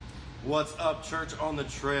What's up, Church on the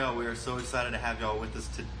Trail? We are so excited to have y'all with us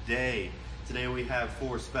today. Today we have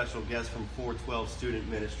 4 special guests from 412 Student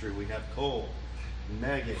Ministry. We have Cole,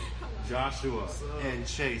 Megan, Joshua, and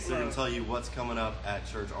Chase. They're going to tell you what's coming up at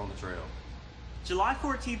Church on the Trail. July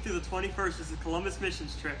 14th through the 21st is the Columbus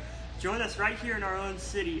Missions Trip. Join us right here in our own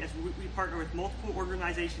city as we partner with multiple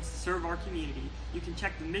organizations to serve our community. You can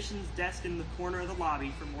check the missions desk in the corner of the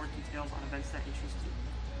lobby for more details on events that interest you.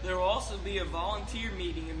 There will also be a volunteer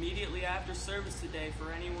meeting immediately after service today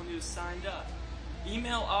for anyone who has signed up.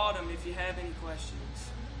 Email Autumn if you have any questions.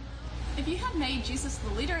 If you have made Jesus the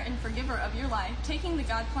leader and forgiver of your life, taking the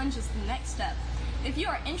God plunge is the next step. If you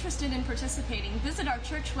are interested in participating, visit our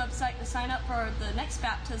church website to sign up for the next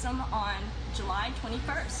baptism on July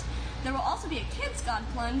 21st. There will also be a Kids God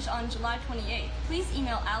Plunge on July 28th. Please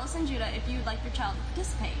email Alice and Judah if you would like your child to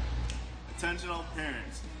participate. Attention all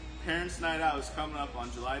parents. Parents' Night Out is coming up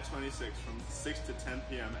on July 26th from 6 to 10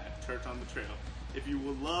 p.m. at Church on the Trail. If you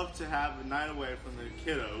would love to have a night away from the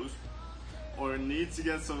kiddos or need to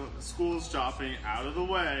get some school shopping out of the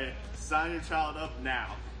way, sign your child up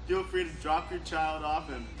now. Feel free to drop your child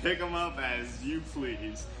off and pick them up as you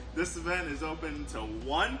please. This event is open to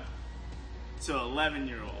 1 to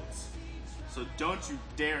 11-year-olds. So don't you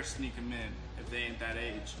dare sneak them in if they ain't that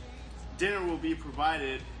age. Dinner will be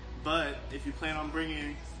provided, but if you plan on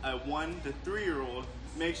bringing a 1 to 3-year-old,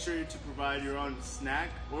 make sure to provide your own snack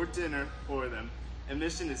or dinner for them.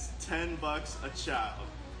 Admission is $10 a child.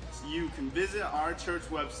 So you can visit our church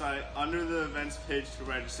website under the events page to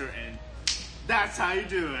register, and that's how you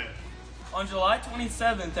do it. On July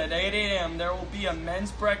 27th at 8 a.m., there will be a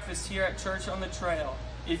men's breakfast here at Church on the Trail.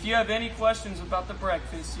 If you have any questions about the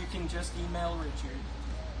breakfast, you can just email Richard.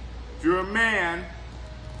 If you're a man,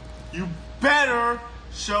 you better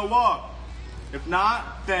show up. If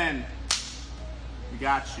not, then we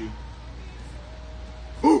got you.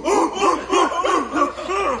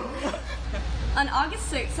 On August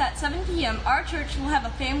 6th at 7 p.m., our church will have a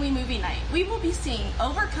family movie night. We will be seeing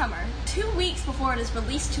Overcomer 2 weeks before it is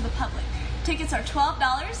released to the public. Tickets are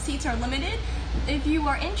 $12, seats are limited. If you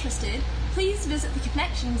are interested, please visit the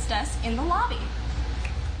connections desk in the lobby.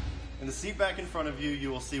 In the seat back in front of you,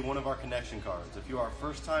 you will see one of our connection cards. If you are a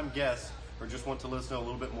first-time guest or just want to let us know a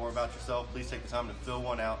little bit more about yourself, please take the time to fill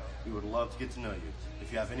one out. We would love to get to know you.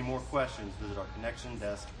 If you have any more questions, visit our connection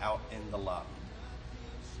desk out in the lobby.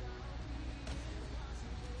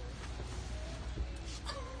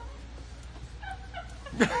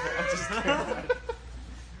 Connection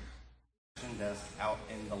desk out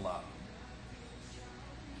in the lobby.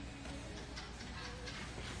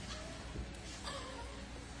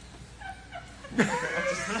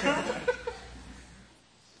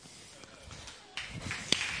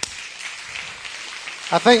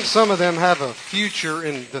 I think some of them have a future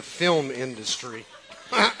in the film industry.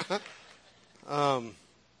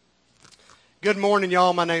 Good morning,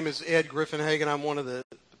 y'all. My name is Ed Griffin-Hagen. I'm one of the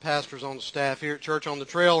pastors on the staff here at Church on the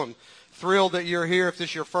Trail. I'm thrilled that you're here. If this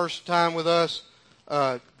is your first time with us,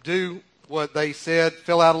 do what they said.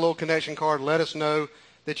 Fill out a little connection card. Let us know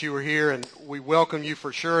that you were here, and we welcome you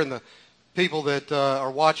for sure. And the people that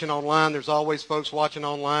are watching online, there's always folks watching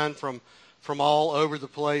online from all over the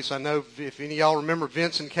place. I know if any of y'all remember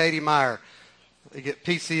Vince and Katie Meyer, they get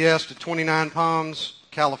PCS to 29 Palms,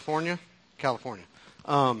 California.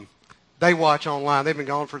 They watch online. They've been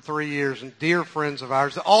gone for 3 years, and dear friends of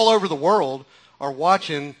ours all over the world are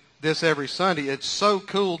watching this every Sunday. It's so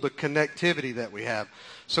cool, the connectivity that we have.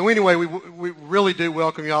 So anyway, we really do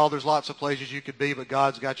welcome y'all. There's lots of places you could be, but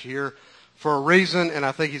God's got you here for a reason, and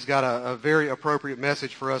I think He's got a very appropriate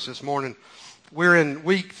message for us this morning. We're in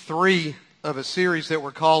week 3 of a series that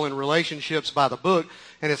we're calling Relationships by the Book,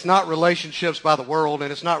 and it's not relationships by the world,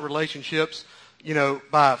 and it's not relationships,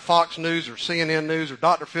 by Fox News or CNN News or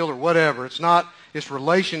Dr. Phil or whatever. It's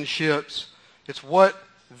relationships. It's what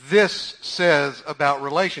this says about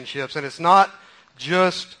relationships, and it's not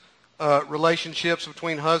just relationships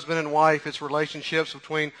between husband and wife. It's relationships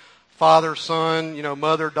between father, son,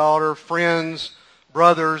 mother, daughter, friends,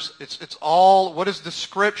 brothers. It's all, what does the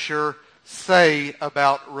Scripture say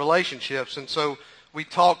about relationships? And so we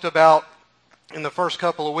talked about, in the first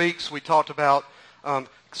couple of weeks, we talked about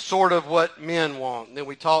sort of what men want. And then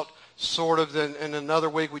we talked sort of, in another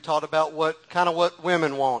week, we talked about what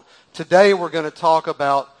women want. Today we're going to talk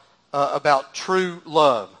about true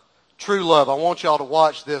love. True love. I want y'all to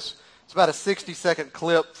watch this. It's about a 60-second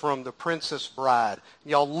clip from The Princess Bride.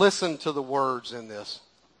 Y'all listen to the words in this.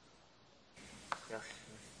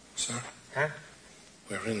 Sir? Huh?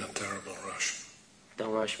 We're in a terrible rush.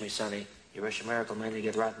 Don't rush me, Sonny. You rush a miracle, man, you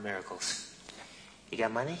get rotten miracles. You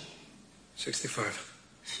got money? 65.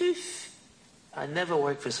 Sheesh. I never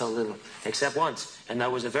worked for so little, except once, and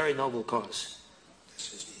that was a very noble cause.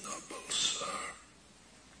 This is noble, sir.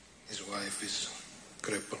 His wife is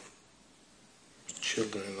crippled. His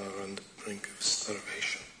children are on the brink of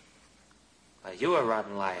starvation. You a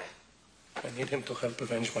rotten liar. I need him to help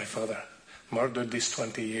avenge my father. Murdered these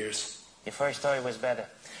 20 years. Your first story was better.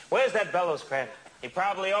 Where's that bellows crab? He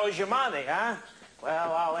probably owes you money, huh?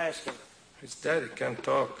 Well, I'll ask him. His daddy can't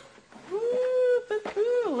talk.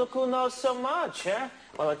 Look who knows so much, huh?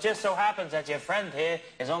 Well, it just so happens that your friend here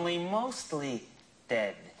is only mostly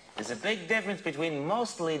dead. There's a big difference between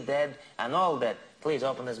mostly dead and all dead. Please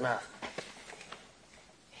open his mouth.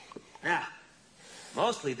 Now,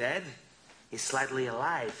 mostly dead is slightly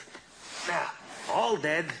alive. Now, all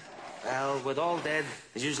dead, well, with all dead,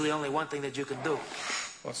 there's usually only one thing that you can do.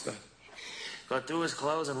 What's that? Go through his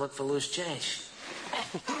clothes and look for loose change.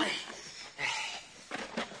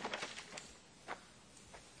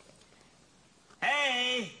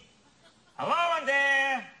 Hey! Hello in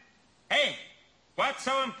there! Hey, what's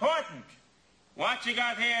so important? What you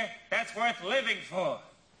got here that's worth living for?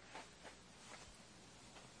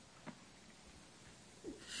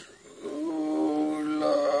 True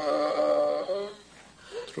love.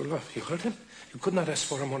 True love, you heard him? You could not ask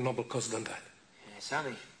for a more noble cause than that.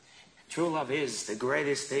 Sonny, true love is the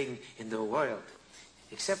greatest thing in the world.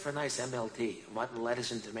 Except for nice MLT, mutton,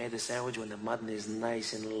 lettuce, and tomato sandwich when the mutton is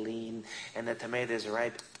nice and lean and the tomatoes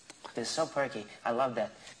ripe. They're so perky. I love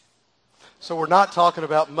that. So we're not talking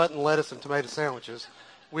about mutton, lettuce, and tomato sandwiches.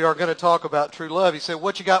 We are going to talk about true love. He said,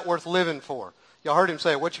 what you got worth living for? Y'all heard him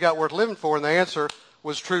say, what you got worth living for? And the answer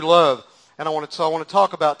was true love. And I want to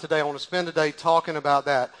talk about today, I want to spend today talking about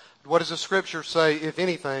that. What does the Scripture say, if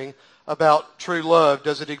anything, about true love?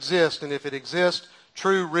 Does it exist? And if it exists,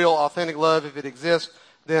 true, real, authentic love, if it exists,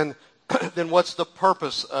 then what's the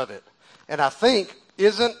purpose of it? And I think,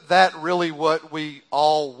 isn't that really what we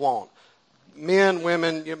all want? Men,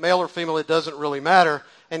 women, male or female, it doesn't really matter.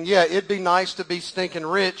 And yeah, it'd be nice to be stinking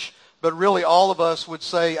rich, but really all of us would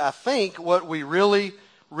say, I think what we really,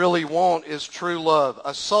 really want is true love.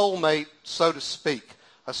 A soulmate, so to speak.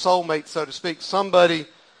 A soulmate, so to speak. Somebody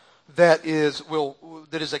that is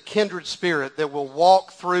a kindred spirit that will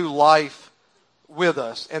walk through life with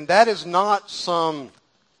us. And that is not some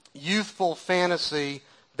youthful fantasy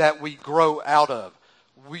that we grow out of.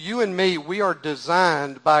 You and me, we are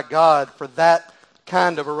designed by God for that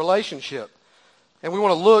kind of a relationship. And we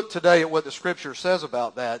want to look today at what the Scripture says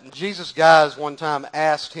about that. And Jesus' guys one time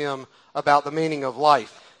asked him about the meaning of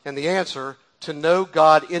life. And the answer, to know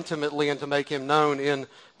God intimately and to make him known. In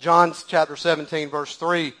John chapter 17, verse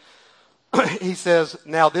 3, he says,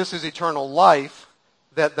 now this is eternal life,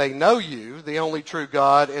 that they know you, the only true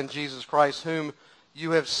God, and Jesus Christ, whom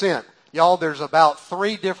you have sent. Y'all, there's about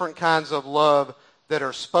 3 different kinds of love that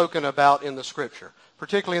are spoken about in the Scripture.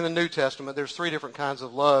 Particularly in the New Testament, there's 3 different kinds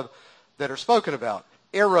of love that are spoken about.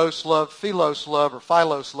 Eros love, philos love, or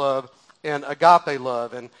philos love, and agape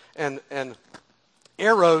love. And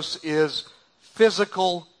eros is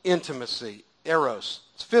physical intimacy. Eros.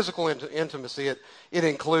 It's physical intimacy. It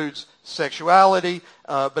includes sexuality,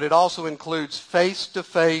 but it also includes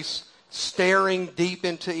face-to-face, staring deep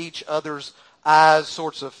into each other's eyes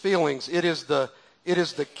sorts of feelings. It is the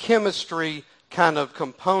chemistry kind of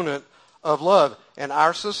component of love. And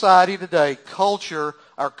our society today,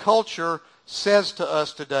 our culture says to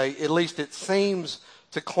us today, at least it seems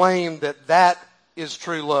to claim that is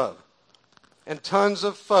true love. And tons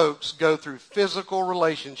of folks go through physical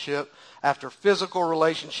relationship after physical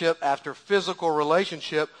relationship after physical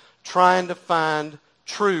relationship trying to find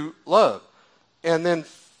true love. And then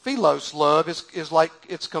philos love is like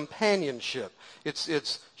it's companionship.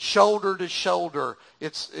 It's shoulder to shoulder.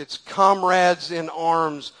 It's comrades in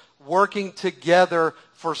arms working together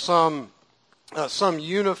for some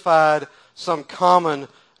unified, some common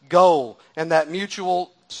goal. And that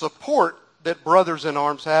mutual support that brothers in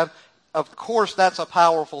arms have, of course, that's a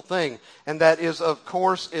powerful thing. And that is, of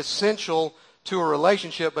course, essential to a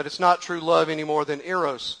relationship, but it's not true love any more than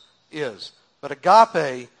eros is. But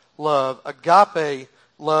agape love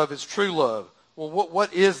is true love. Well,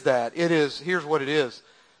 what is that? Here's what it is.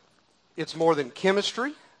 It's more than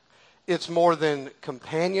chemistry. It's more than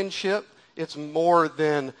companionship. It's more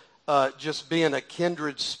than just being a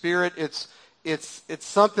kindred spirit. It's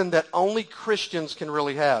something that only Christians can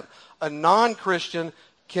really have. A non-Christian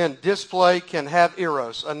can have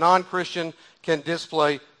eros. A non-Christian can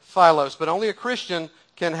display philos. But only a Christian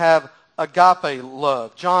can have agape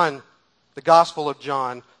love. John, the Gospel of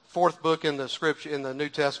John, 4th book in the Scripture, in the New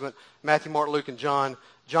Testament, Matthew, Mark, Luke, and John.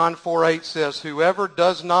 John 4:8 says, whoever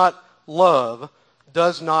does not love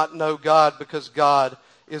does not know God, because God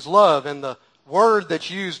is love. And the word that's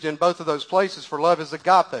used in both of those places for love is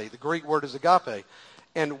agape. The Greek word is agape.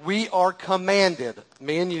 And we are commanded,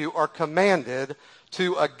 me and you are commanded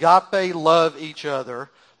to agape love each other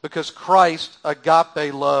because Christ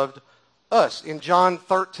agape loved us. In John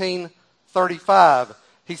 13:35,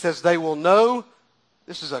 he says, they will know,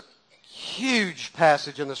 this is a huge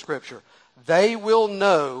passage in the scripture, they will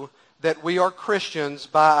know that we are Christians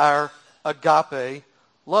by our agape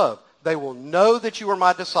love. They will know that you are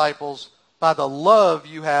my disciples by the love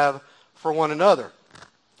you have for one another.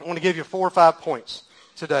 I want to give you 4 or 5 points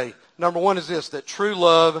today. Number one is this, that true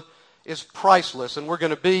love is priceless. And we're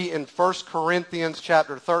going to be in 1 Corinthians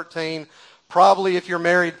chapter 13. Probably if you're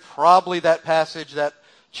married, probably that passage, that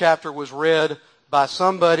chapter was read by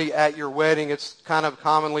somebody at your wedding. It's kind of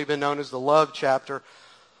commonly been known as the love chapter.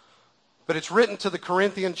 But it's written to the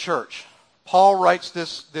Corinthian church. Paul writes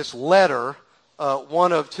this letter,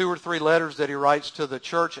 one of 2 or 3 letters that he writes to the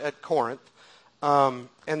church at Corinth. And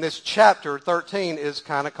this chapter 13 is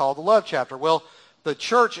kind of called the love chapter. Well, the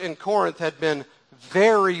church in Corinth had been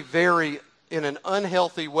very, very, in an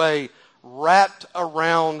unhealthy way, wrapped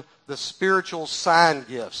around the spiritual sign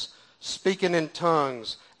gifts, speaking in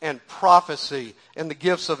tongues and prophecy and the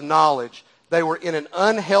gifts of knowledge. They were in an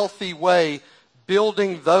unhealthy way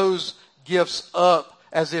building those gifts up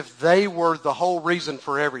as if they were the whole reason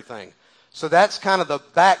for everything. So that's kind of the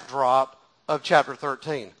backdrop of chapter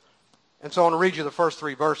 13. And so I want to read you the first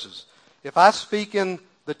 3 verses. If I speak in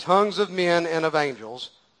the tongues of men and of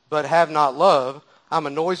angels, but have not love, I'm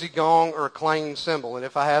a noisy gong or a clanging cymbal. And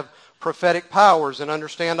if I have prophetic powers and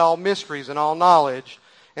understand all mysteries and all knowledge,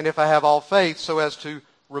 and if I have all faith so as to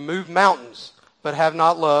remove mountains, but have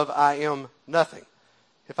not love, I am nothing.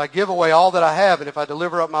 If I give away all that I have, and if I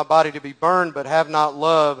deliver up my body to be burned, but have not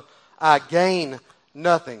love, I gain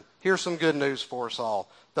nothing. Here's some good news for us all.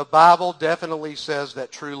 The Bible definitely says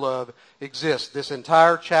that true love exists. This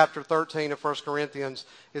entire chapter 13 of 1 Corinthians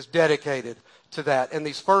is dedicated to that. And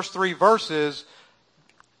these first 3 verses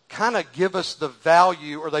kind of give us the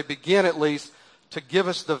value, or they begin at least to give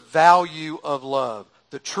us the value of love,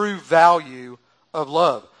 the true value of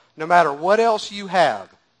love. No matter what else you have,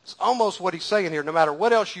 it's almost what he's saying here, no matter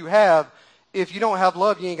what else you have, if you don't have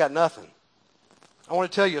love, you ain't got nothing. I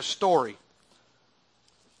want to tell you a story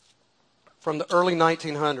from the early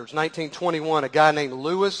 1900s, 1921, a guy named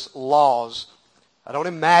Lewis Laws. I don't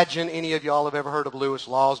imagine any of y'all have ever heard of Lewis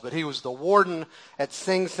Laws, but he was the warden at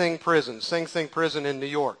Sing Sing Prison in New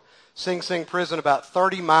York. Sing Sing Prison about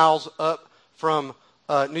 30 miles up from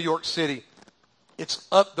New York City. It's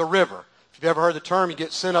up the river. If you've ever heard the term, you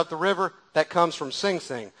get sent up the river, that comes from Sing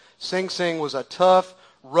Sing. Sing Sing was a tough,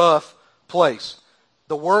 rough place.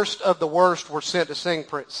 The worst of the worst were sent to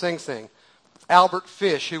Sing Sing. Albert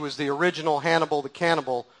Fish, who was the original Hannibal the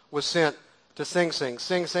Cannibal, was sent to Sing Sing.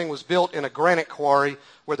 Sing Sing was built in a granite quarry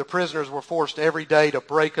where the prisoners were forced every day to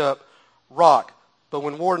break up rock. But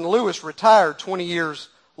when Warden Lewis retired 20 years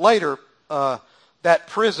later, that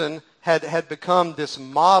prison had become this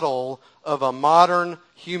model of a modern,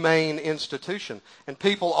 humane institution. And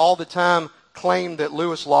people all the time claimed that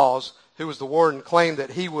Lewis Laws, who was the warden, claimed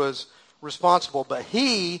that he was responsible. But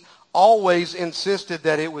he always insisted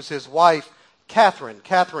that it was his wife,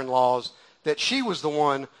 Catherine Laws, that she was the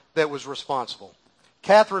one that was responsible.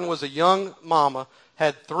 Catherine was a young mama,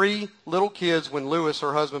 had 3 little kids when Lewis,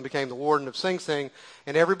 her husband, became the warden of Sing Sing,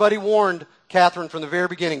 and everybody warned Catherine from the very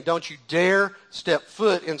beginning, don't you dare step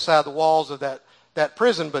foot inside the walls of that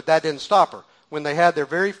prison, but that didn't stop her. When they had their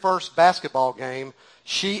very first basketball game,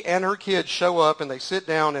 she and her kids show up and they sit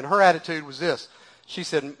down, and her attitude was this. She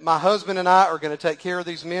said, my husband and I are going to take care of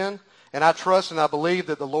these men, and I trust and I believe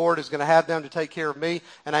that the Lord is going to have them to take care of me,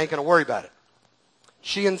 and I ain't going to worry about it.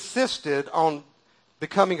 She insisted on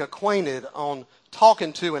becoming acquainted, on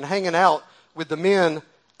talking to and hanging out with the men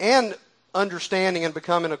and understanding and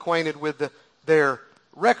becoming acquainted with their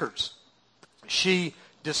records. She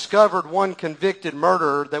discovered one convicted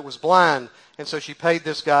murderer that was blind, and so she paid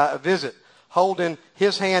this guy a visit. Holding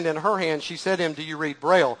his hand in her hand, she said to him, do you read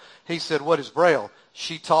Braille? He said, what is Braille?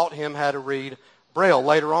 She taught him how to read Braille.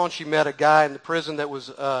 Later on, she met a guy in the prison that was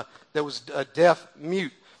a deaf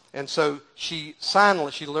mute. And so she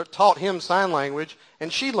taught him sign language,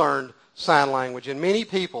 and she learned sign language. And many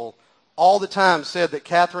people all the time said that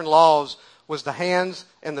Catherine Laws was the hands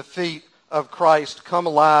and the feet of Christ come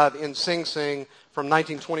alive in Sing Sing from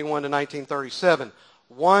 1921 to 1937.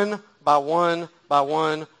 One by one by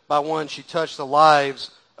one by one, she touched the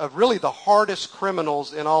lives of really the hardest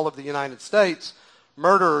criminals in all of the United States.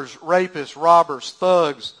 Murderers, rapists, robbers,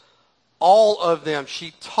 thugs, all of them.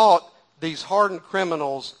 She taught these hardened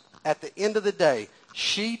criminals. At the end of the day,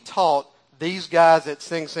 she taught these guys at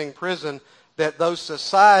Sing Sing Prison that though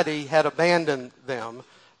society had abandoned them,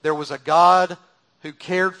 there was a God who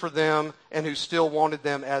cared for them and who still wanted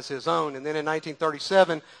them as his own. And then in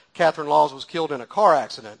 1937, Catherine Laws was killed in a car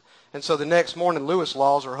accident. And so the next morning, Lewis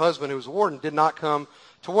Laws, her husband, who was a warden, did not come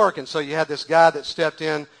to work. And so you had this guy that stepped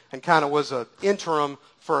in and kind of was an interim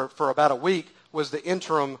for about a week, was the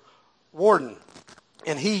interim warden.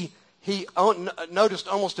 And he noticed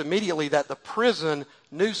almost immediately that the prison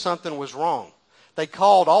knew something was wrong.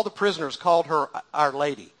 All the prisoners called her Our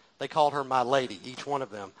Lady. They called her My Lady, each one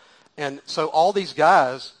of them. And so all these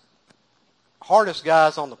guys, hardest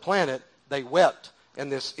guys on the planet, they wept. And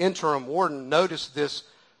this interim warden noticed this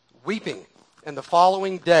weeping. And the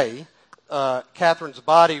following day, Catherine's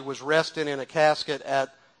body was resting in a casket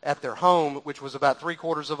at their home, which was about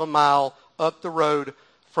 3/4 of a mile up the road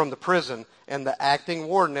from the prison. And the acting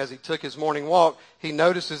warden, as he took his morning walk, he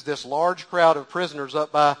notices this large crowd of prisoners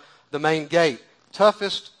up by the main gate.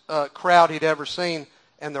 Toughest crowd he'd ever seen.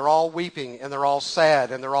 And they're all weeping, and they're all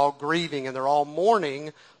sad, and they're all grieving, and they're all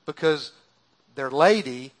mourning because their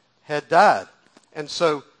lady had died. And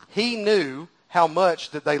so he knew how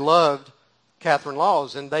much that they loved Catherine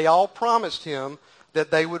Laws, and they all promised him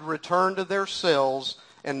that they would return to their cells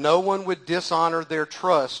and no one would dishonor their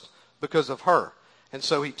trust because of her. And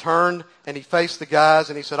so he turned and he faced the guys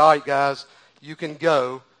and he said, "All right, guys, you can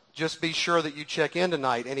go. Just be sure that you check in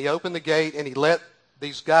tonight." And he opened the gate and he let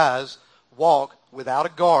these guys walk without a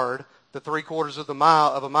guard the 3/4 of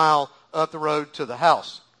a mile up the road to the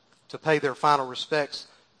house to pay their final respects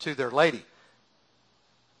to their lady.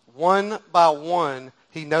 One by one,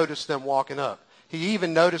 he noticed them walking up. He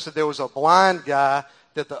even noticed that there was a blind guy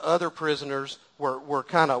that the other prisoners were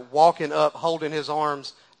kind of walking up, holding his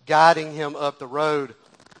arms, guiding him up the road.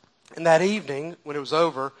 And that evening, when it was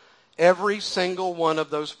over, every single one of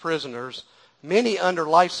those prisoners, many under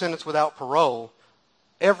life sentence without parole,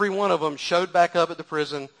 every one of them showed back up at the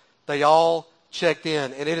prison. They all checked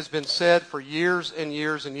in. And it has been said for years and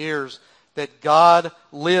years and years that God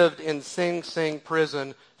lived in Sing Sing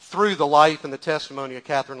prison through the life and the testimony of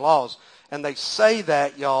Catherine Laws. And they say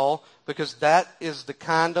that, y'all, because that is the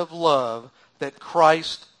kind of love that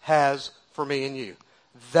Christ has for me and you.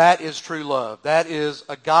 That is true love. That is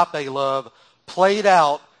agape love played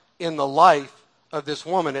out in the life of this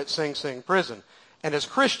woman at Sing Sing prison. And as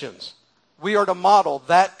Christians, we are to model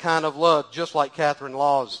that kind of love just like Catherine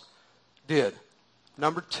Laws did.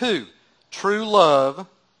 Number 2, true love,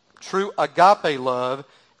 true agape love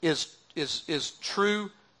is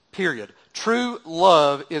true, period. True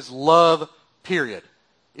love is love, period.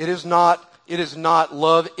 It is not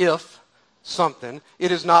love if something.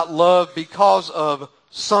 It is not love because of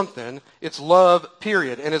something. It's love,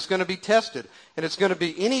 period. And it's going to be tested. And it's going to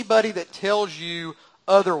be anybody that tells you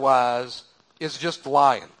otherwise is just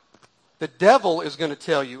lying. The devil is going to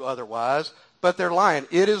tell you otherwise, but they're lying.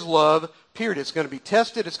 It is love, period. It's going to be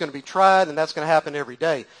tested, it's going to be tried, and that's going to happen every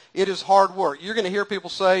day. It is hard work. You're going to hear people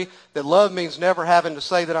say that love means never having to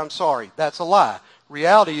say that I'm sorry. That's a lie.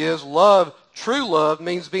 Reality is love, true love,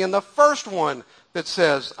 means being the first one that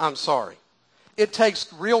says I'm sorry. It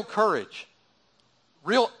takes real courage,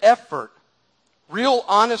 real effort, real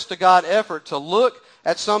honest-to-God effort to look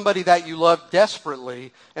at somebody that you love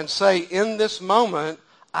desperately and say, in this moment,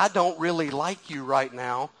 I don't really like you right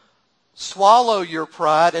now. Swallow your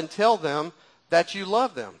pride and tell them that you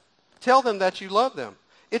love them. Tell them that you love them.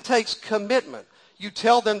 It takes commitment. You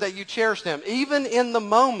tell them that you cherish them, even in the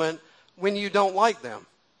moment when you don't like them.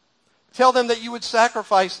 Tell them that you would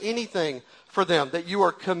sacrifice anything for them, that you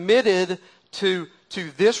are committed to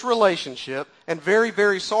this relationship and very,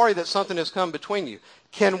 very sorry that something has come between you.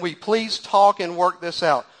 Can we please talk and work this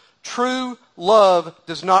out? True love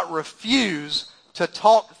does not refuse to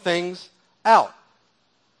talk things out.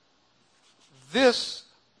 This,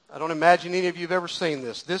 I don't imagine any of you have ever seen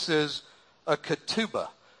this. This is a ketubah.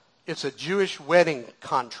 It's a Jewish wedding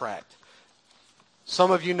contract.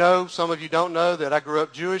 Some of you know, some of you don't know that I grew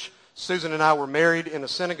up Jewish. Susan and I were married in a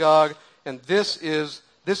synagogue, and this is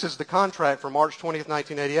the contract for March 20th,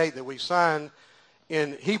 1988 that we signed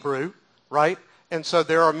in Hebrew, right? And so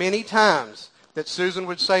there are many times that Susan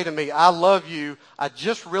would say to me, I love you, I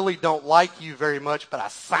just really don't like you very much, but I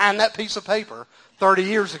signed that piece of paper 30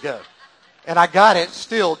 years ago. And I got it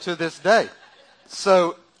still to this day.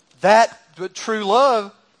 So but true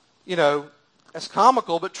love, that's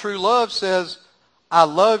comical, but true love says, I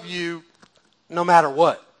love you no matter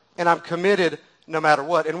what. And I'm committed no matter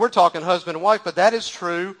what. And we're talking husband and wife, but that is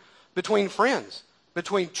true between friends,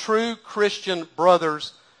 between true Christian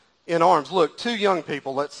brothers in arms. Look, 2 young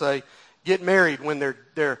people, let's say, get married when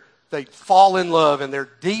they fall in love and they're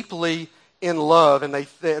deeply in love, and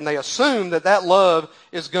they assume that love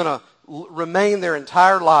is going to remain their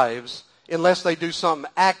entire lives unless they do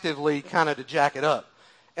something actively kind of to jack it up.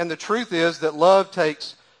 And the truth is that love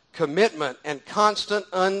takes commitment and constant,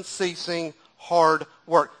 unceasing, hard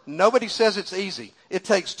work. Nobody says it's easy. It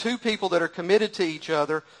takes two people that are committed to each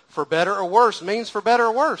other for better or worse. It means for better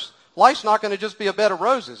or worse. Life's not going to just be a bed of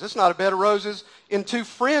roses. It's not a bed of roses in two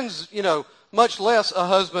friends, much less a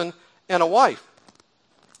husband and a wife.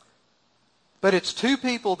 But it's two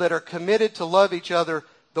people that are committed to love each other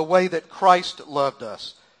the way that Christ loved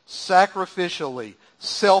us. Sacrificially,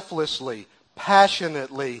 selflessly,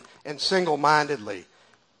 passionately, and single-mindedly.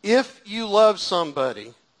 If you love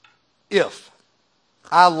somebody,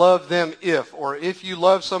 I love them or if you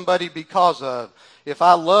love somebody because of, if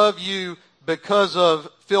I love you because of,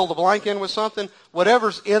 fill the blank in with something,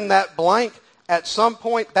 whatever's in that blank, at some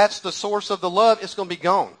point, that's the source of the love, it's going to be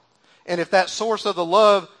gone. And if that source of the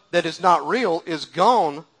love that is not real is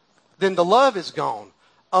gone, then the love is gone.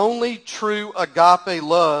 Only true agape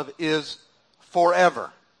love is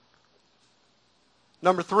forever.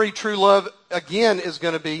 Number 3, true love, again, is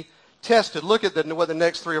going to be tested. Look at what the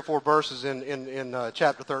next 3 or 4 verses in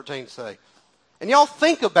chapter 13 say. And y'all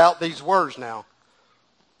think about these words now.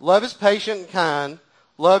 Love is patient and kind.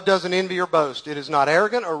 Love doesn't envy or boast. It is not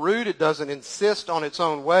arrogant or rude. It doesn't insist on its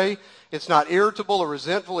own way. It's not irritable or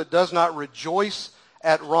resentful. It does not rejoice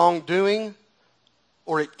at wrongdoing,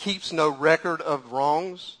 or it keeps no record of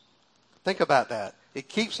wrongs. Think about that. It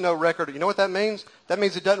keeps no record. You know what that means? That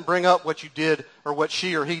means it doesn't bring up what you did or what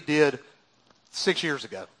she or he did 6 years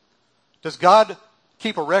ago. Does God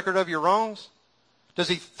keep a record of your wrongs? Does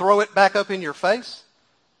he throw it back up in your face?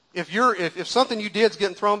 If something you did is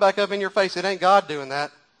getting thrown back up in your face, it ain't God doing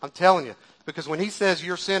that. I'm telling you. Because when he says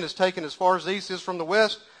your sin is taken as far as the east is from the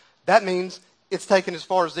west, that means it's taken as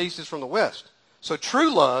far as the east is from the west. So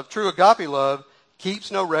true love, true agape love,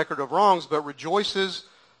 keeps no record of wrongs, but rejoices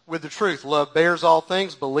with the truth. Love bears all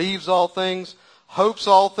things, believes all things, hopes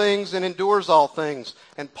all things, and endures all things.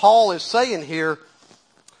 And Paul is saying here,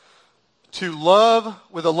 to love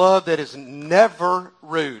with a love that is never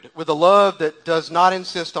rude, with a love that does not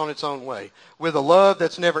insist on its own way, with a love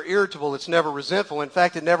that's never irritable, it's never resentful. In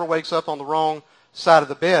fact, it never wakes up on the wrong side of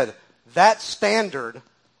the bed. That standard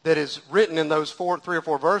that is written in those 3 or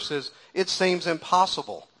 4 verses, it seems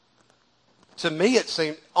impossible. To me, it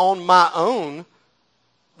seems, on my own,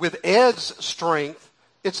 with Ed's strength,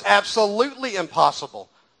 it's absolutely impossible.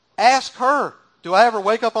 Ask her, do I ever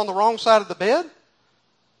wake up on the wrong side of the bed?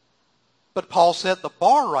 But Paul set the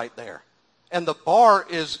bar right there. And the bar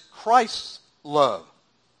is Christ's love.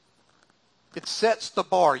 It sets the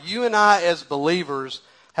bar. You and I as believers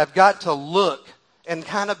have got to look and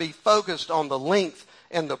kind of be focused on the length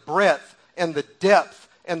and the breadth and the depth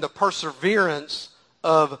and the perseverance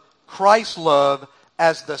of Christ's love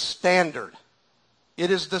as the standard. It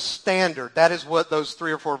is the standard. That is what those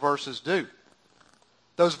 3 or 4 verses do.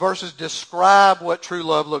 Those verses describe what true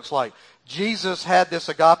love looks like. Jesus had this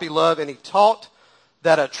agape love, and he taught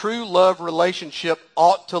that a true love relationship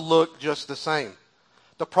ought to look just the same.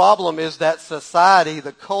 The problem is that society,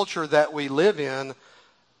 the culture that we live in,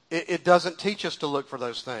 it doesn't teach us to look for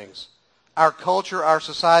those things. Our culture, our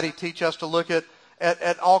society teach us to look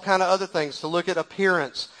at all kind of other things, to look at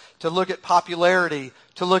appearance, to look at popularity,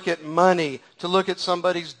 to look at money, to look at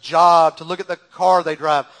somebody's job, to look at the car they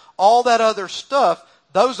drive. All that other stuff,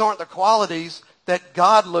 those aren't the qualities that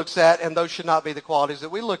God looks at, and those should not be the qualities that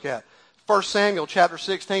we look at. 1 Samuel chapter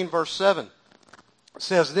 16, verse 7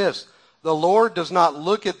 says this, the Lord does not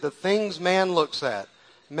look at the things man looks at.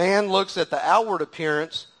 Man looks at the outward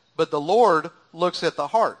appearance, but the Lord looks at the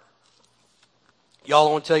heart. Y'all,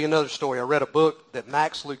 I want to tell you another story. I read a book that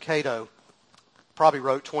Max Lucado probably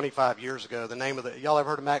wrote 25 years ago. The name of y'all ever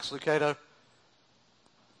heard of Max Lucado?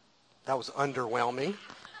 That was underwhelming.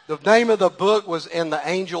 The name of the book was And the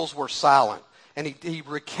Angels Were Silent. And he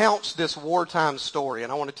recounts this wartime story.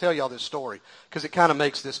 And I want to tell y'all this story because it kind of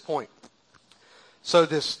makes this point. So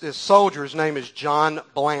this soldier, his name is John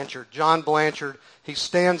Blanchard. John Blanchard, he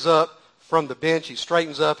stands up from the bench. He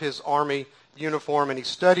straightens up his army uniform, and he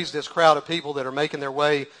studies this crowd of people that are making their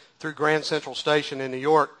way through Grand Central Station in New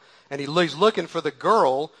York. And he's looking for the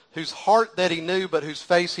girl whose heart that he knew but whose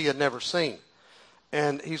face he had never seen.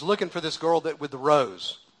 And he's looking for this girl with the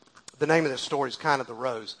rose. The name of this story is kind of The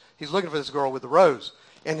Rose. He's looking for this girl with the rose.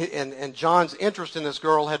 And John's interest in this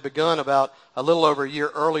girl had begun about a little over a year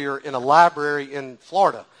earlier in a library in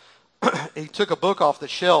Florida. He took a book off the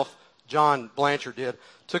shelf, John Blanchard did,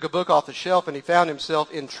 took a book off the shelf, and he found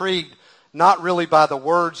himself intrigued not really by the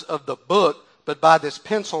words of the book, but by this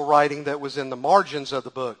pencil writing that was in the margins of the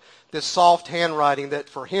book, this soft handwriting that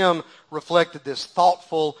for him reflected this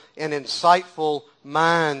thoughtful and insightful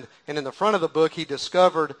mind. And in the front of the book, he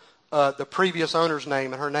discovered the previous owner's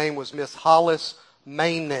name, and her name was Miss Hollis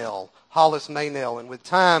Maynell. Hollis Maynell. And with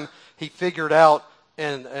time, he figured out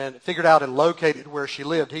and located where she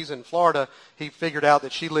lived. He's in Florida. He figured out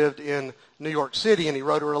that she lived in New York City, and he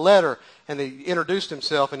wrote her a letter, and he introduced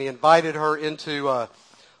himself, and he invited her into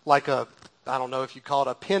I don't know if you call it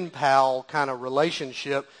a pen pal kind of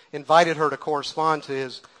relationship, invited her to correspond to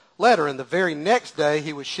his letter. And the very next day,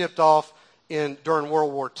 he was shipped off during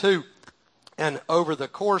World War II. And over the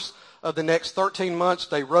course of the next 13 months,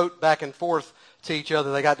 they wrote back and forth to each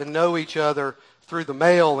other. They got to know each other through the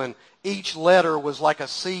mail, and each letter was like a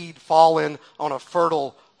seed fallen on a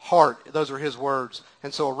fertile heart. Those are his words.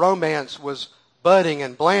 And so a romance was budding,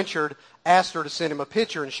 and Blanchard asked her to send him a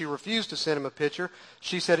picture, and she refused to send him a picture.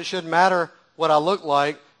 She said, it shouldn't matter what I look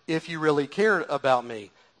like if you really cared about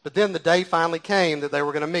me. But then the day finally came that they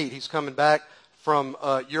were going to meet. He's coming back from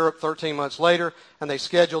Europe 13 months later, and they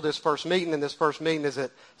scheduled this first meeting, and this first meeting is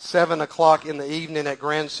at 7 o'clock in the evening at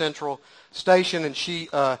Grand Central Station, and she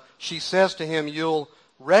says to him, you'll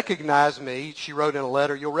recognize me, she wrote in a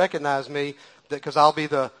letter, you'll recognize me because I'll be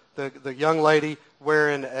the young lady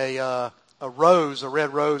wearing a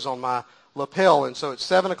red rose on my lapel. And so it's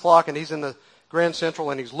 7 o'clock, and he's in the Grand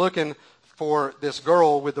Central, and he's looking for this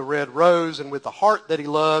girl with the red rose and with the heart that he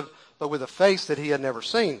loved, but with a face that he had never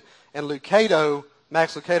seen. And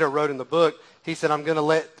Max Lucado wrote in the book, he said, I'm going to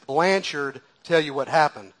let Blanchard tell you what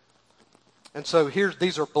happened. And so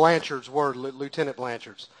these are Blanchard's words, Lieutenant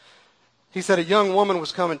Blanchard's. He said, a young woman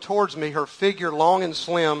was coming towards me, her figure long and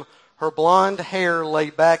slim, her blonde hair lay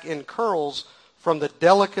back in curls from the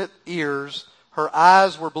delicate ears, her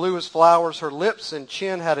eyes were blue as flowers, her lips and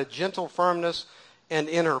chin had a gentle firmness, and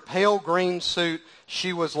in her pale green suit,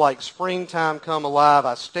 she was like springtime come alive.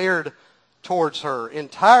 I stared towards her,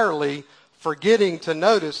 entirely forgetting to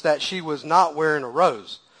notice that she was not wearing a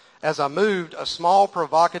rose. As I moved, a small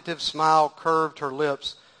provocative smile curved her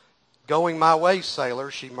lips. Going my way, sailor,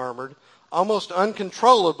 she murmured. Almost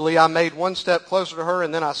uncontrollably, I made one step closer to her,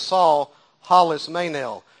 and then I saw Hollis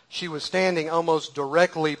Maynell. She was standing almost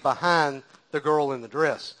directly behind the girl in the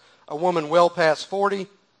dress. A woman well past 40.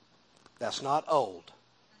 That's not old.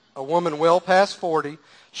 A woman well past 40.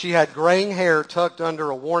 She had graying hair tucked under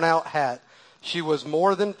a worn-out hat. She was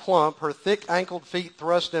more than plump, her thick-ankled feet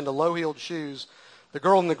thrust into low-heeled shoes. The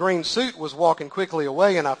girl in the green suit was walking quickly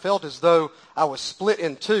away, and I felt as though I was split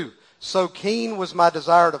in two. So keen was my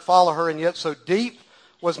desire to follow her, and yet so deep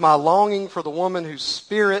was my longing for the woman whose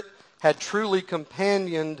spirit had truly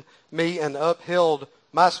companioned me and upheld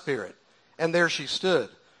my spirit. And there she stood.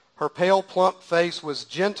 Her pale, plump face was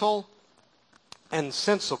gentle and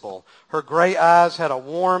sensible. Her gray eyes had a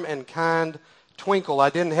warm and kind twinkle. I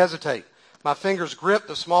didn't hesitate. My fingers gripped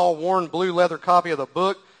a small, worn blue leather copy of the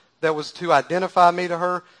book that was to identify me to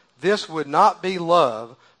her. This would not be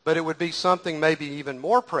love, but it would be something maybe even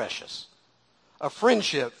more precious. A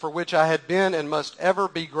friendship for which I had been and must ever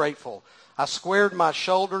be grateful. I squared my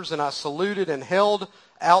shoulders and I saluted and held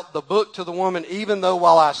out the book to the woman, even though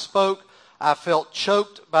while I spoke, I felt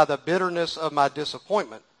choked by the bitterness of my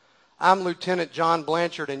disappointment. I'm Lieutenant John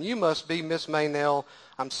Blanchard, and you must be Miss Maynell.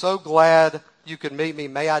 I'm so glad you could meet me.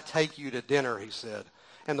 May I take you to dinner, he said.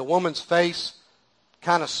 And the woman's face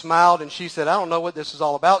kind of smiled, and she said, I don't know what this is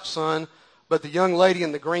all about, son, but the young lady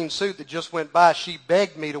in the green suit that just went by, she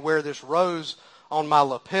begged me to wear this rose on my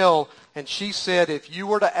lapel, and she said if you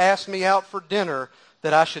were to ask me out for dinner,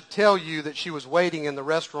 that I should tell you that she was waiting in the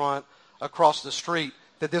restaurant across the street,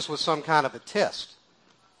 that this was some kind of a test.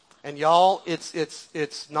 And y'all,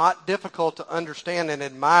 it's not difficult to understand and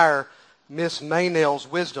admire Miss Maynell's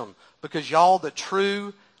wisdom, because y'all, the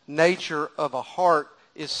true nature of a heart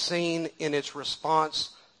is seen in its response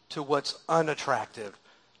to what's unattractive,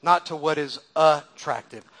 not to what is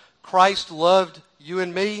attractive. Christ loved you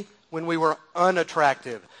and me when we were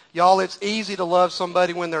unattractive. Y'all, it's easy to love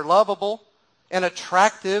somebody when they're lovable and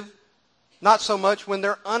attractive, not so much when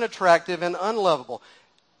they're unattractive and unlovable.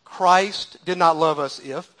 Christ did not love us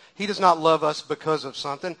if. He does not love us because of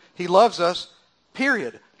something. He loves us,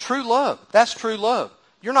 period. True love. That's true love.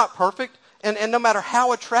 You're not perfect. And no matter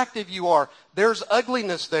how attractive you are, there's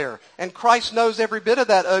ugliness there. And Christ knows every bit of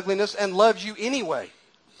that ugliness and loves you anyway.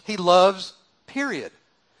 He loves, period.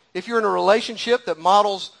 If you're in a relationship that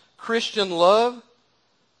models Christian love,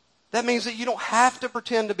 that means that you don't have to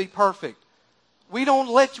pretend to be perfect. We ain't going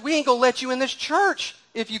to let you in this church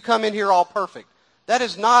if you come in here all perfect. That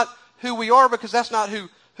is not who we are, because that's not who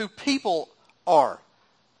people are.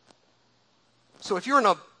 So if you're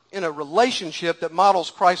in in a relationship that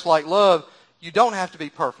models Christ-like love, you don't have to be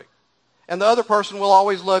perfect. And the other person will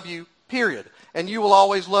always love you, period. And you will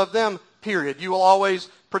always love them, period. You will always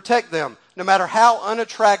protect them, no matter how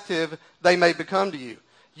unattractive they may become to you.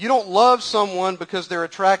 You don't love someone because they're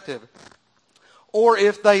attractive or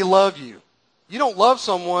if they love you. You don't love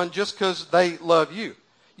someone just because they love you.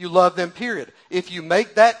 You love them, period. If you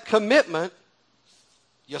make that commitment,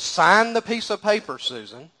 you sign the piece of paper,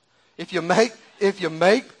 Susan. If you make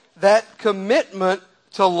that commitment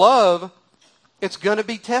to love, it's going to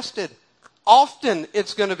be tested. Often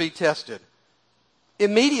it's going to be tested.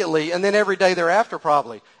 Immediately, and then every day thereafter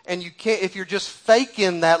probably. And you can't, if you're just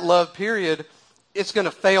faking that love period, it's going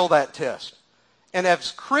to fail that test. And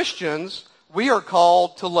as Christians, we are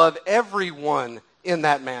called to love everyone in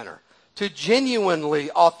that manner. To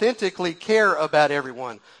genuinely, authentically care about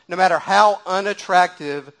everyone, no matter how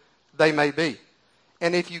unattractive they may be.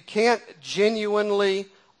 And if you can't genuinely,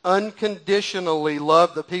 unconditionally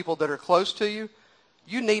love the people that are close to you,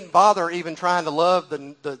 you needn't bother even trying to love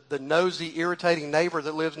the nosy, irritating neighbor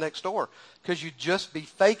that lives next door, because you'd just be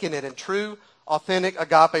faking it. And true, authentic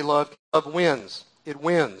agape love wins. It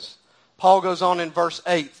wins. Paul goes on in verse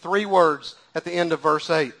 8, 3 words at the end of verse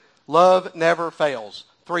 8. Love never fails.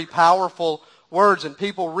 3 powerful words. And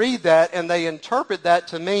people read that and they interpret that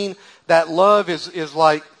to mean that love is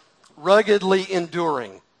like ruggedly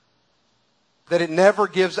enduring. That it never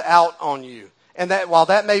gives out on you. And that while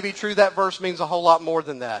that may be true, that verse means a whole lot more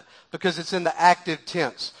than that, because it's in the active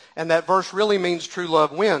tense. And that verse really means true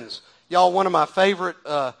love wins. Y'all, one of my favorite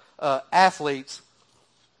athletes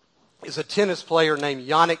is a tennis player named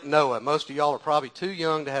Yannick Noah. Most of y'all are probably too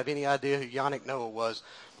young to have any idea who Yannick Noah was.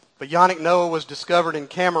 But Yannick Noah was discovered in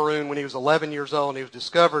Cameroon when he was 11 years old, and he was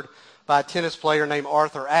discovered by a tennis player named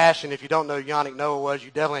Arthur Ashe. And if you don't know who Yannick Noah was,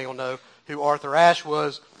 you definitely don't know who Arthur Ashe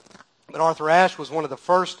was. But Arthur Ashe was one of the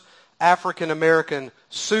first African-American,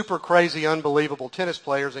 super crazy, unbelievable tennis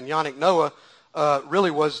players, and Yannick Noah really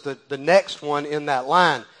was the next one in that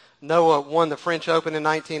line. Noah won the French Open in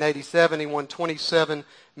 1987. He won 27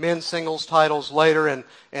 men's singles titles later,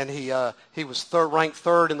 and he was ranked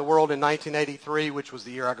third in the world in 1983, which was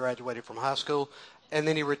the year I graduated from high school. And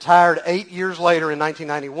then he retired 8 years later in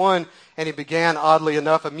 1991, and he began, oddly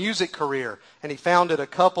enough, a music career. And he founded a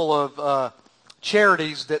couple of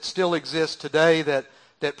charities that still exist today that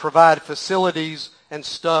provide facilities and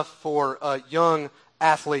stuff for young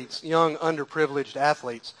athletes, young underprivileged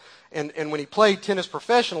athletes. And when he played tennis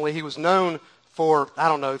professionally, he was known for,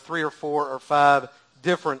 3 or 4 or 5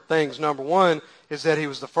 different things. Number one is that he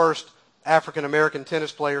was the first African-American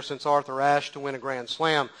tennis player since Arthur Ashe to win a Grand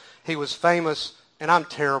Slam. He was famous, and I'm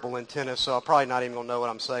terrible in tennis, so I'm probably not even going to know what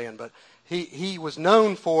I'm saying, but he was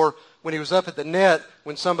known for, when he was up at the net,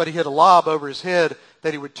 when somebody hit a lob over his head,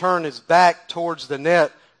 that he would turn his back towards the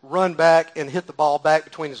net, run back, and hit the ball back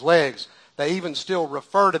between his legs. They even still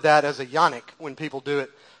refer to that as a Yannick when people do it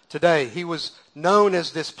today. He was known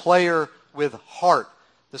as this player with heart.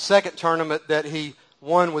 The second tournament that he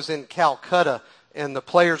won was in Calcutta, and the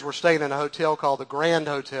players were staying in a hotel called the Grand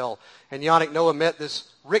Hotel. And Yannick Noah met this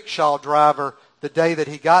rickshaw driver the day that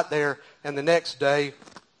he got there, and the next day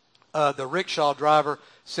the rickshaw driver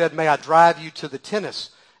said, "May I drive you to the tennis?"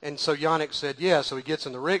 And so Yannick said, "Yeah." So he gets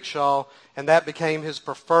in the rickshaw, and that became his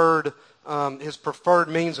preferred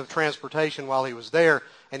means of transportation while he was there.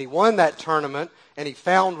 And he won that tournament, and he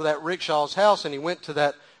found that rickshaw's house, and he went to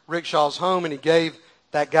that rickshaw's home, and he gave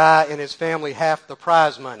that guy and his family half the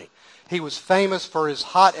prize money. He was famous for his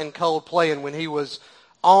hot and cold play, and when he was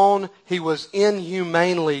on, he was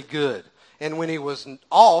inhumanely good. And when he was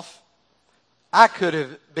off, I could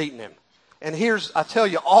have beaten him. And I tell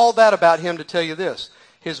you all that about him to tell you this.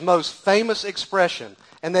 His most famous expression,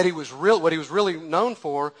 and that what he was really known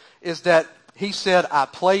for, is that he said, "I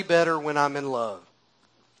play better when I'm in love."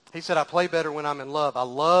 He said, "I play better when I'm in love." I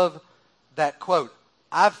love that quote.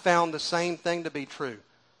 I've found the same thing to be true.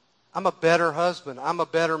 I'm a better husband. I'm a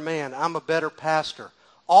better man. I'm a better pastor.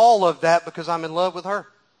 All of that because I'm in love with her.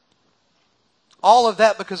 All of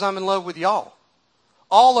that because I'm in love with y'all.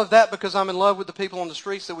 All of that because I'm in love with the people on the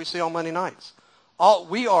streets that we see on Monday nights.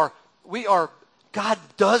 God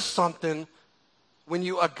does something when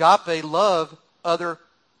you agape love other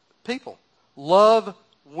people. Love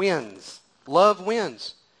wins. Love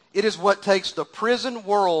wins. It is what takes the prison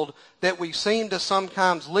world that we seem to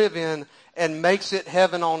sometimes live in and makes it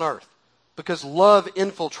heaven on earth. Because love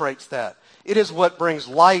infiltrates that. It is what brings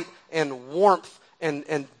light and warmth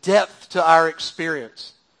and depth to our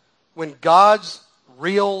experience. When God's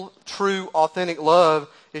real, true, authentic love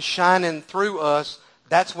is shining through us,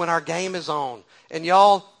 that's when our game is on. And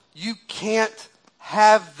y'all, you can't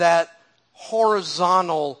have that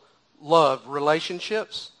horizontal love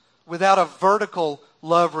relationships without a vertical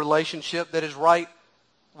love relationship that is right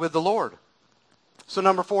with the Lord. So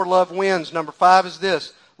number 4, love wins. Number 5 is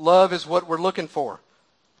this. Love is what we're looking for.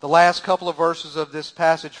 The last couple of verses of this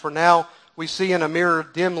passage. For now we see in a mirror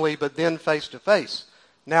dimly, but then face to face.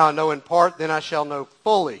 Now I know in part, then I shall know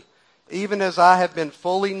fully. Even as I have been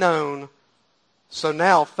fully known, so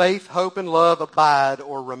now faith, hope, and love abide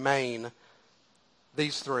or remain.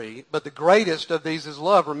 These 3. But the greatest of these is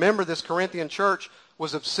love. Remember, this Corinthian church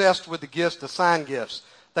was obsessed with the gifts, the sign gifts.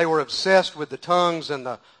 They were obsessed with the tongues and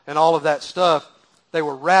all of that stuff. They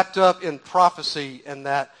were wrapped up in prophecy and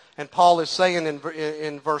that. And Paul is saying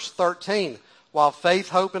in verse 13, while faith,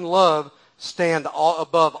 hope, and love stand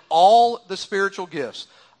above all the spiritual gifts,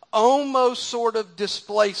 almost sort of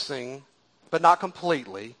displacing, but not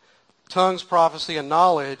completely, tongues, prophecy, and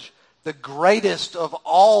knowledge, the greatest of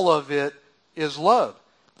all of it is love.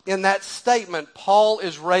 In that statement, Paul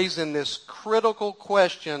is raising this critical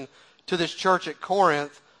question to this church at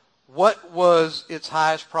Corinth. What was its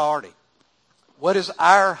highest priority? What is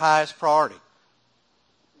our highest priority?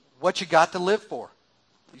 What you got to live for?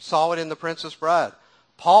 You saw it in The Princess Bride.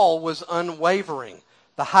 Paul was unwavering.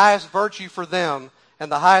 The highest virtue for them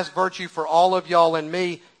and the highest virtue for all of y'all and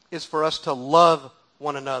me is for us to love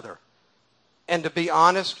one another. And to be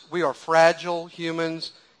honest, we are fragile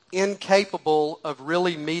humans, incapable of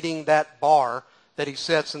really meeting that bar that he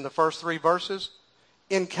sets in the first 3 verses,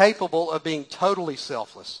 incapable of being totally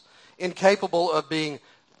selfless, incapable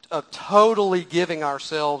of totally giving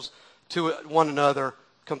ourselves to one another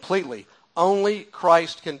completely. Only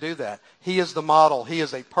Christ can do that. He is the model. He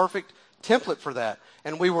is a perfect template for that.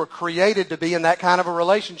 And we were created to be in that kind of a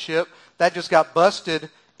relationship. That just got busted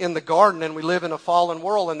in the garden, and we live in a fallen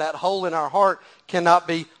world, and that hole in our heart cannot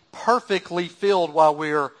be perfectly filled while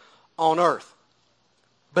we're on earth.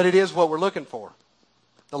 But it is what we're looking for.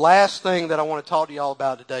 The last thing that I want to talk to you all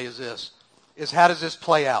about today is this, is how does this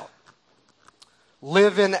play out?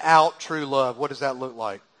 Living out true love. What does that look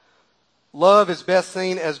like? Love is best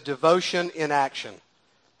seen as devotion in action.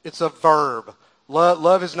 It's a verb.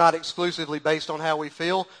 Love is not exclusively based on how we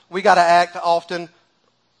feel. We got to act often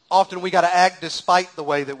we got to act despite the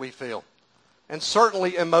way that we feel. And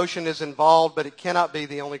certainly emotion is involved, but it cannot be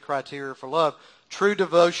the only criteria for love. True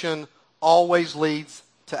devotion always leads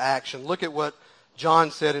to action. Look at what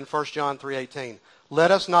John said in 1 John 3:18.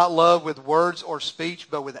 Let us not love with words or speech,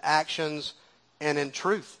 but with actions and in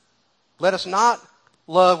truth. Let us not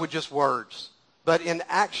love with just words, but in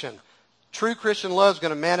action. True Christian love is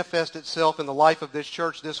going to manifest itself in the life of this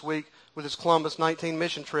church this week with its Columbus 19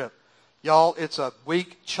 mission trip. Y'all, it's a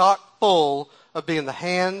week chock full of being the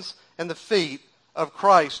hands and the feet of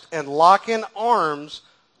Christ and locking arms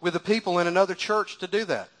with the people in another church to do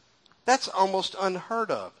that. That's almost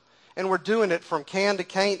unheard of. And we're doing it from can to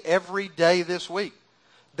cane every day this week.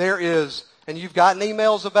 There is, and you've gotten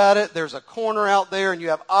emails about it, there's a corner out there and you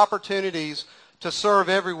have opportunities to serve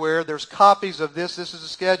everywhere. There's copies of this. This is a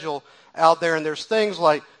schedule out there. And there's things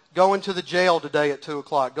like going to the jail today at 2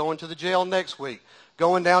 o'clock, going to the jail next week,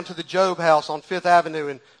 going down to the Job House on 5th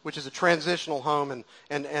Avenue, which is a transitional home,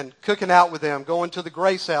 and cooking out with them, going to the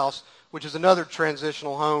Grace House, which is another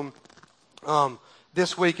transitional home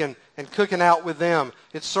this week, and cooking out with them.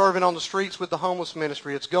 It's serving on the streets with the homeless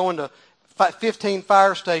ministry. It's going to 15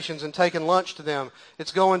 fire stations and taking lunch to them.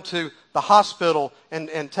 It's going to the hospital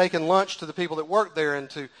and taking lunch to the people that work there,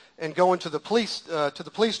 and going to the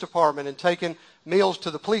police department and taking meals to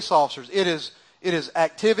the police officers. It is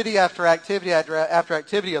activity after activity after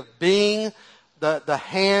activity of being the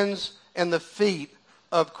hands and the feet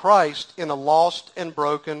of Christ in a lost and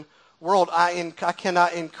broken world. I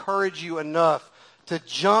cannot encourage you enough to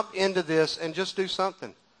jump into this and just do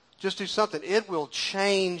something. Just do something. It will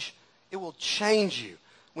change you.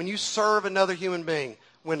 When you serve another human being,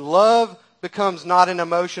 when love becomes not an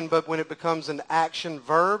emotion, but when it becomes an action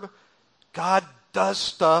verb, God does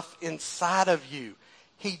stuff inside of you.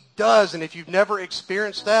 He does, and if you've never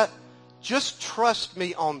experienced that, just trust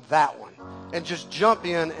me on that one and just jump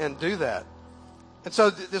in and do that. And so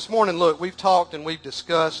this morning, look, we've talked and we've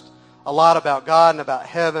discussed a lot about God and about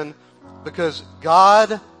heaven, because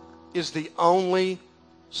God is the only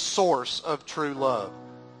source of true love.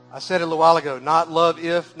 I said it a little while ago, not love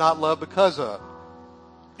if, not love because of.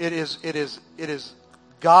 It is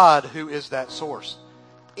God who is that source.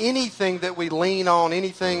 Anything that we lean on,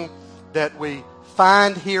 anything that we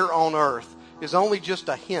find here on earth is only just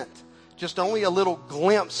a hint, just only a little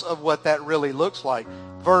glimpse of what that really looks like.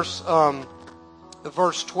 Verse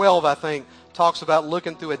 12, I think, talks about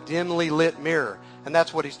looking through a dimly lit mirror, and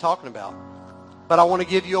that's what he's talking about. But I want to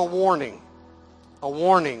give you a warning.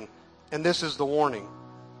 And this is the warning.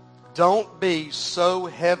 Don't be so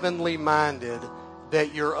heavenly minded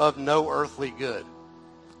that you're of no earthly good.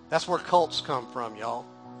 That's where cults come from, y'all.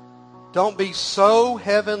 Don't be so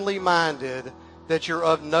heavenly minded that you're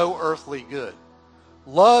of no earthly good.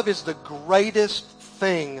 Love is the greatest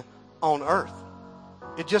thing on earth.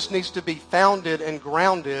 It just needs to be founded and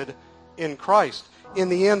grounded in Christ. In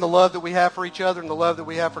the end, the love that we have for each other and the love that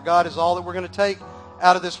we have for God is all that we're going to take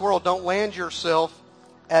out of this world. Don't land yourself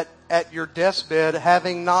at your deathbed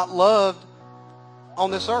having not loved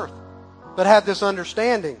on this earth, but have this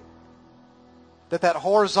understanding that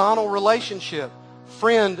horizontal relationship,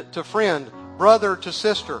 friend to friend, brother to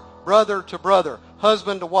sister, brother to brother,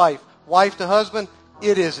 husband to wife, wife to husband,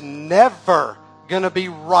 it is never going to be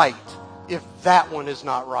right if that one is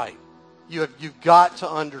not right. You've got to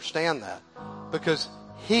understand that. Because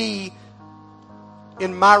in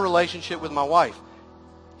my relationship with my wife,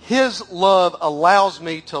 his love allows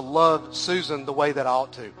me to love Susan the way that I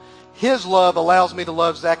ought to. His love allows me to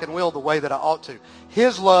love Zach and Will the way that I ought to.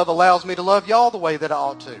 His love allows me to love y'all the way that I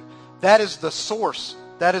ought to. That is the source.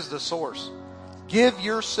 That is the source. Give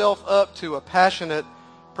yourself up to a passionate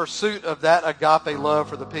pursuit of that agape love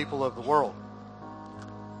for the people of the world.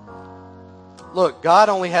 Look, God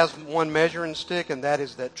only has one measuring stick, and that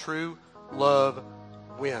is that true love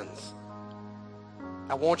wins.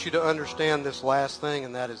 I want you to understand this last thing,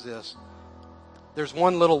 and that is this. There's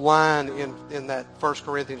one little line in that 1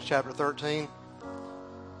 Corinthians chapter 13,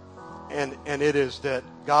 and it is that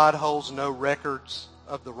God holds no records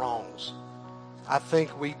of the wrongs. I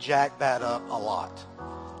think we jack that up a lot.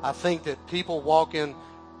 I think that people walk in,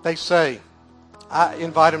 they say, I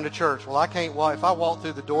invite them to church. Well, I can't walk. If I walk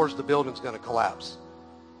through the doors, the building's going to collapse.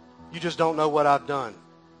 You just don't know what I've done.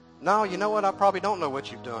 No, you know what? I probably don't know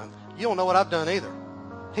what you've done. You don't know what I've done either.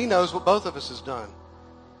 He knows what both of us has done.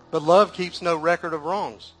 But love keeps no record of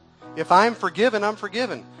wrongs. If I'm forgiven, I'm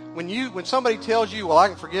forgiven. When somebody tells you, well, I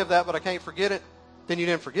can forgive that, but I can't forget it, then you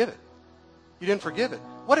didn't forgive it. You didn't forgive it.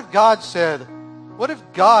 What if God said to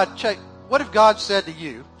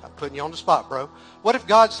you, I'm putting you on the spot, bro. What if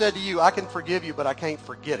God said to you, I can forgive you, but I can't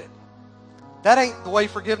forget it? That ain't the way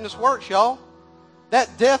forgiveness works, y'all.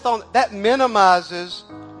 That minimizes,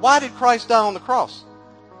 why did Christ die on the cross?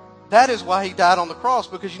 That is why he died on the cross,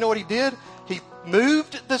 because you know what he did? He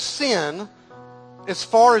moved the sin as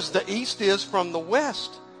far as the east is from the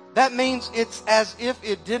west. That means it's as if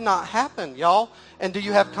it did not happen, y'all. And do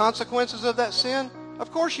you have consequences of that sin?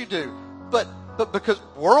 Of course you do. But because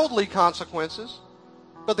worldly consequences,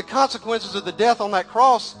 but the consequences of the death on that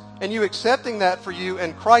cross and you accepting that for you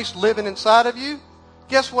and Christ living inside of you,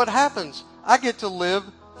 guess what happens? I get to live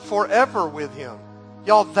forever with him.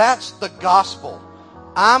 Y'all, that's the gospel.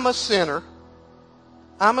 I'm a sinner.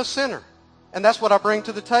 I'm a sinner. And that's what I bring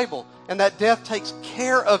to the table. And that death takes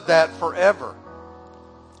care of that forever.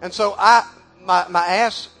 And so my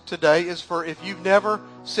ask today is for, if you've never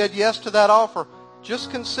said yes to that offer,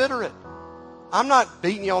 just consider it. I'm not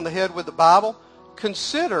beating you on the head with the Bible.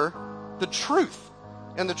 Consider the truth.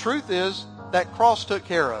 And the truth is that cross took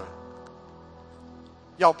care of it.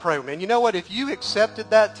 Y'all pray with me. And you know what? If you accepted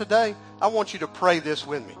that today, I want you to pray this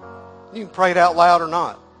with me. You can pray it out loud or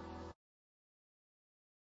not.